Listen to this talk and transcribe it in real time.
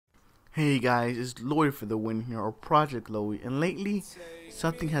Hey guys, it's LoWi for the win here, or Project LoWi, and lately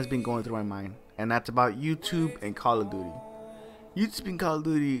something has been going through my mind, and that's about YouTube and Call of Duty. YouTube and Call of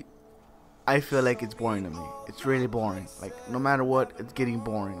Duty, I feel like it's boring to me. It's really boring. Like, no matter what, it's getting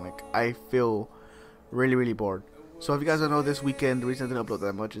boring. Like, I feel really bored. So if you guys don't know, this weekend, the reason I didn't upload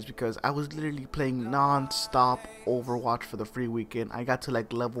that much is because I was literally playing non-stop Overwatch for the free weekend. I got to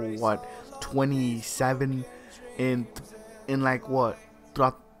like level, what, 27 in like, what,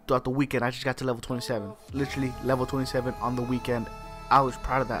 throughout the weekend. I just got to level 27, literally level 27 on the weekend. I was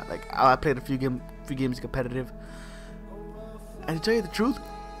proud of that. Like, I played a few games competitive, and to tell you the truth,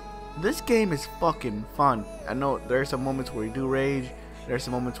 this game is fucking fun. I know there are some moments where you do rage, there are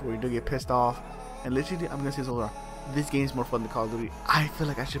some moments where you do get pissed off, and literally, I'm gonna say so far, this game is more fun than Call of Duty. I feel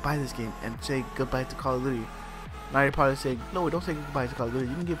like I should buy this game and say goodbye to Call of Duty. Now you're probably saying, no, don't say goodbye to Call of Duty.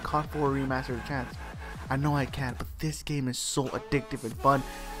 You can give COD 4 Remastered a chance. I know I can, but this game is so addictive and fun.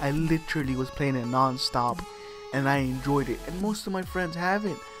 I literally was playing it non-stop, and I enjoyed it. And most of my friends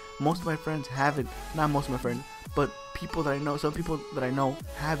haven't. Not most of my friends, but people that I know, some people that I know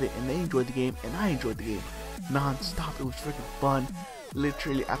have it, and they enjoyed the game, and I enjoyed the game non-stop. It was freaking fun.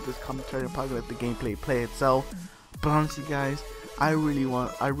 Literally, after this commentary, I'm probably gonna let the gameplay play itself. But honestly, guys, I really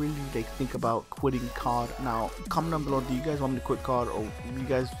like think about quitting COD. Now, comment down below, do you guys want me to quit COD, or do you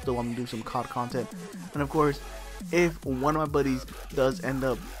guys still want me to do some COD content? And of course, if one of my buddies does end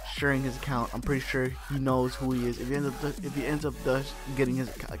up sharing his account, I'm pretty sure he knows who he is. If he ends up getting his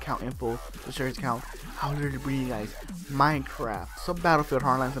account info to share his account, I'll literally bring you guys Minecraft, some Battlefield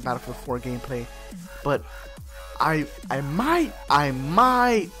Hardline, some Battlefield 4 gameplay. But I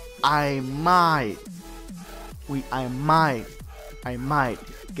might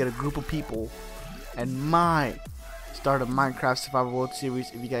get a group of people and might start a Minecraft Survival World Series.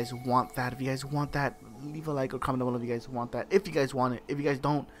 If you guys want that, leave a like or comment down below if you guys want that. If you guys want it, if you guys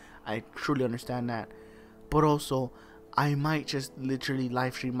don't, I truly understand that. But also, I might just literally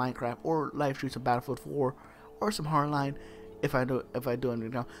live stream Minecraft or live stream some Battlefield 4 or some Hardline if I do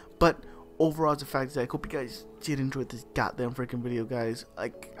it now. But overall, the fact is, I hope you guys did enjoy this goddamn freaking video, guys.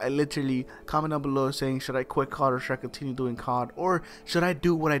 Like, I literally comment down below saying, should I quit COD or should I continue doing COD, or should I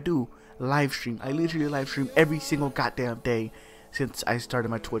do what I do, live stream? I literally live stream every single goddamn day since I started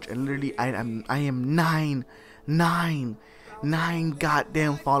my Twitch, and literally I am nine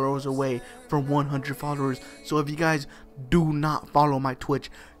goddamn followers away from 100 followers. So if you guys do not follow my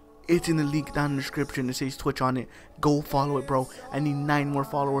Twitch, it's in the link down in the description. It says Twitch on it. Go follow it, bro. I need 9 more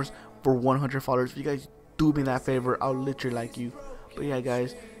followers for 100 followers. If you guys do me that favor, I'll literally like you. But yeah,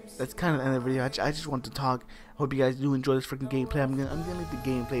 guys, that's kind of the end of the video. I just want to talk. I hope you guys do enjoy this freaking gameplay. I'm gonna leave the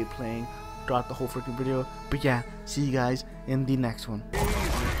gameplay playing throughout the whole freaking video. But yeah, see you guys in the next one.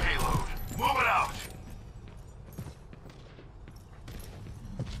 Payload, move it out.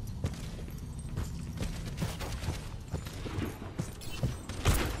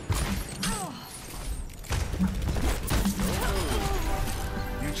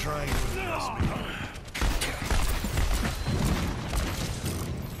 You trying to mess me up?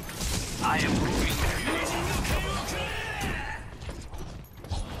 I am moving.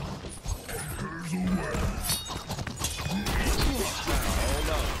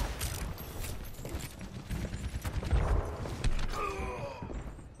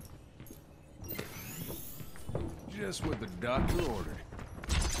 Just what the doctor ordered.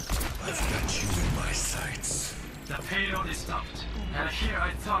 I've got you in my sights. The payload is stopped, and here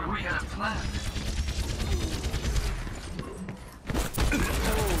I thought we had a plan.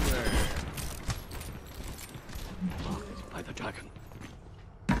 By the dragon.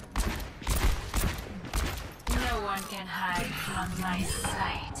 No one can hide from my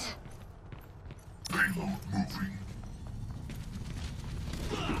sight. Payload moving.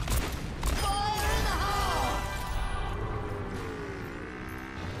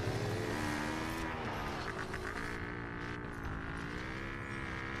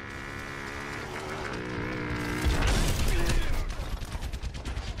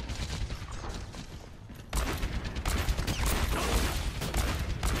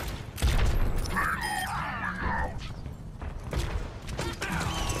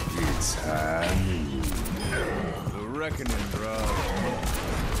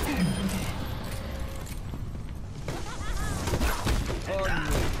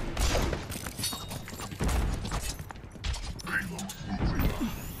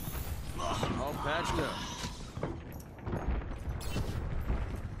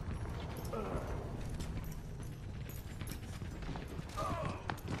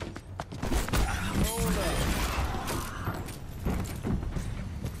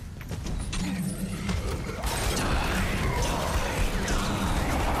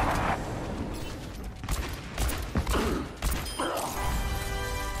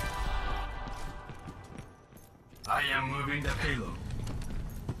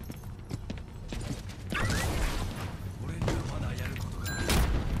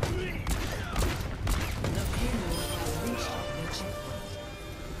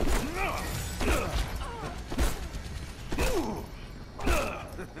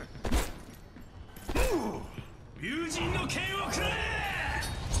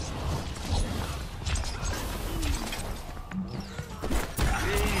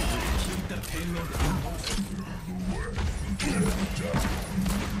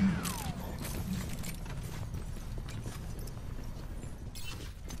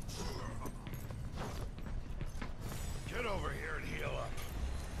 Get over here and heal up.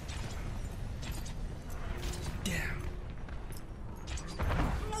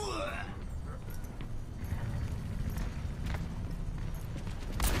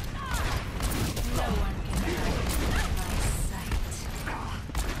 No one can hide from my sight.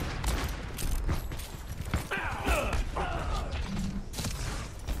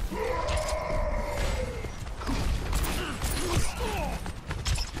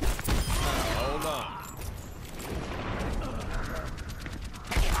 Hold on.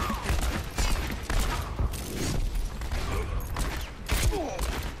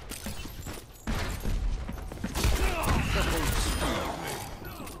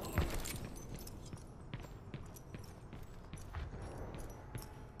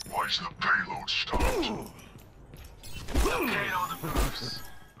 Why's the payload stopped? Payload moves.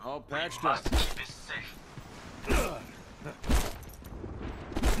 All patched up. Must keep it safe.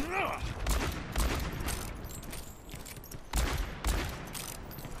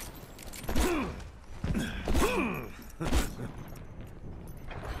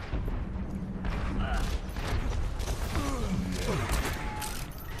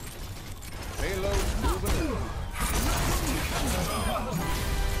 Payload moving in.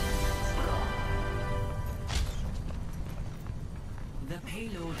 The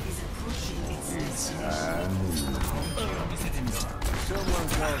payload is approaching its destination. Someone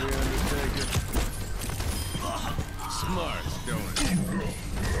call the Undertaker. Smart, don't it?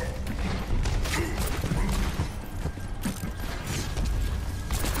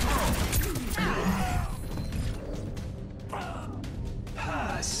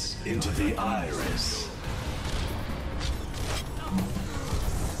 Pass into the iris.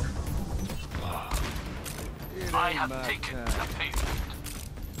 It I ain't have my taken time. the payload.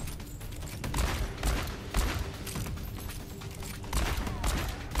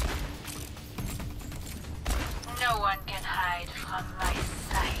 No one can hide from my